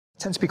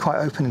tend to be quite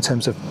open in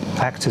terms of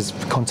actors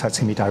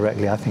contacting me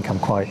directly. I think I'm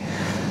quite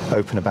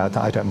open about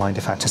that. I don't mind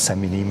if actors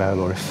send me an email,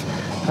 or if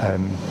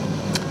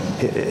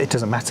it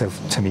doesn't matter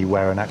to me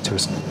where an actor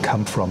has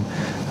come from.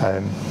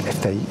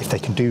 If they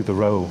can do the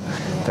role,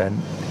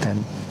 then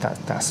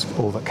that's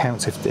all that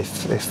counts.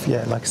 If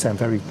yeah, like I say, I'm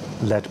very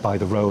led by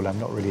the role.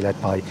 I'm not really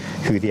led by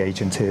who the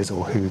agent is,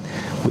 or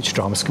which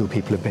drama school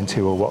people have been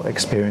to, or what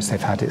experience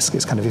they've had. It's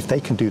kind of, if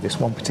they can do this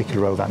one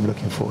particular role that I'm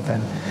looking for,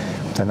 then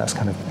that's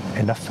kind of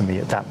enough for me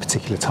at that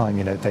particular time.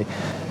 You know,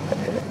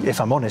 if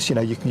I'm honest, you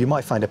know, you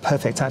might find a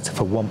perfect actor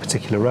for one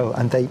particular role,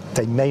 and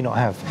they may not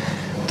have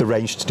the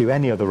range to do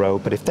any other role,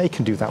 but if they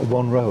can do that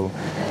one role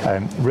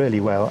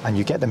really well, and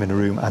you get them in a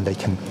room and they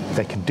can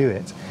do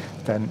it,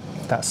 then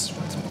that's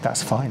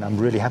fine. I'm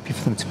really happy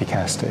for them to be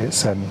cast.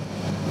 It's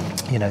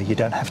you know, you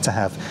don't have to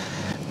have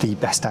the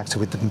best actor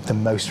with the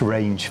most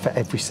range for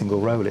every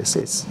single role. I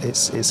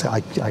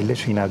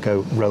literally now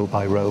go role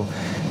by role.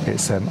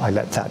 I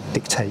let that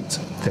dictate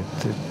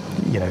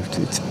you know,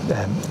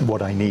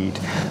 what I need.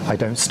 I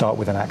don't start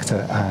with an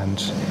actor and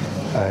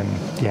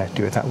yeah,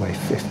 do it that way,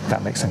 if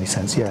that makes any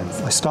sense. Yeah,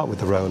 I start with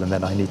the role, and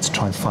then I need to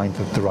try and find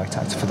the right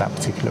actor for that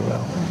particular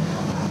role.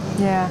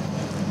 Yeah,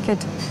 good.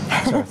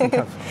 So I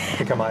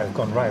think I might have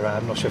gone right.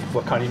 I'm not sure.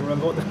 I can't even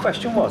remember what the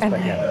question was,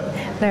 but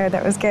yeah. No,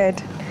 that was good.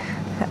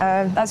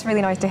 That's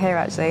really nice to hear,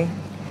 actually,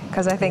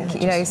 because I think,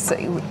 you know,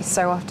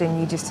 so often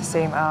you just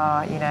assume,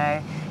 you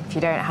know, if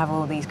you don't have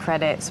all these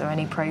credits or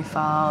any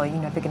profile,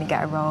 you're never going to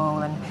get a role,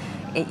 and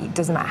it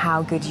doesn't matter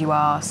how good you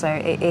are. So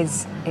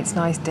it's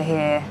nice to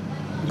hear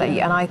that,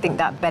 and I think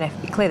that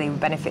clearly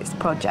benefits the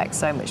project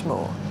so much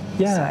more.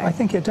 Yeah, so. I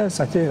think it does.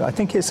 I do. I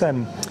think it's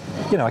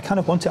you know,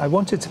 I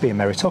want it to be a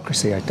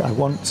meritocracy. I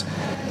want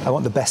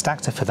the best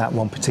actor for that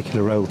one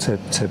particular role to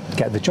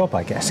get the job,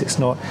 I guess. It's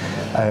not,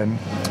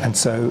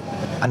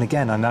 and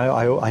again, I know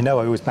I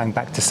always bang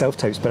back to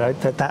self-tapes,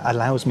 but that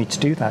allows me to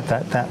do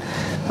that.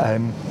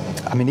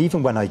 I mean,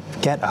 even when I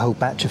get a whole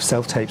batch of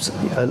self-tapes,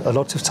 a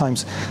lot of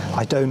times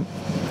I don't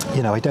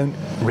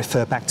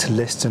refer back to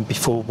lists, and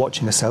before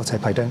watching a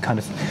self-tape, I don't kind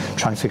of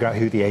try and figure out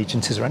who the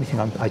agent is or anything.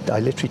 I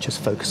literally just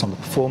focus on the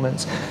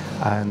performance,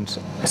 and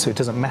so it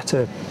doesn't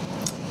matter.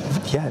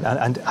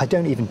 Yeah, and I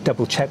don't even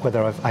double check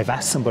whether I've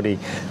asked somebody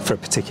for a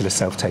particular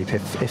self-tape.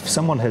 If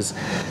someone has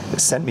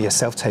sent me a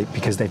self-tape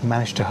because they've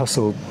managed to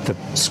hustle the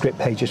script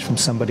pages from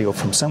somebody or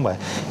from somewhere,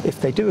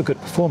 if they do a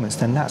good performance,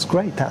 then that's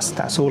great.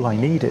 That's all I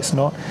need.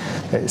 Yeah,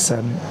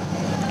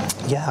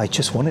 I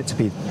just want it to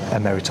be a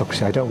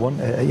meritocracy. I don't want,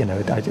 you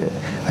know,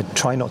 I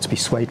try not to be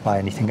swayed by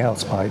anything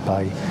else.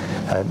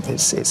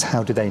 It's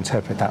how do they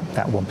interpret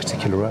that one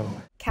particular role.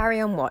 Carry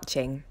on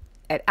watching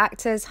at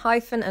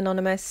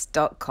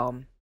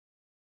actors-anonymous.com.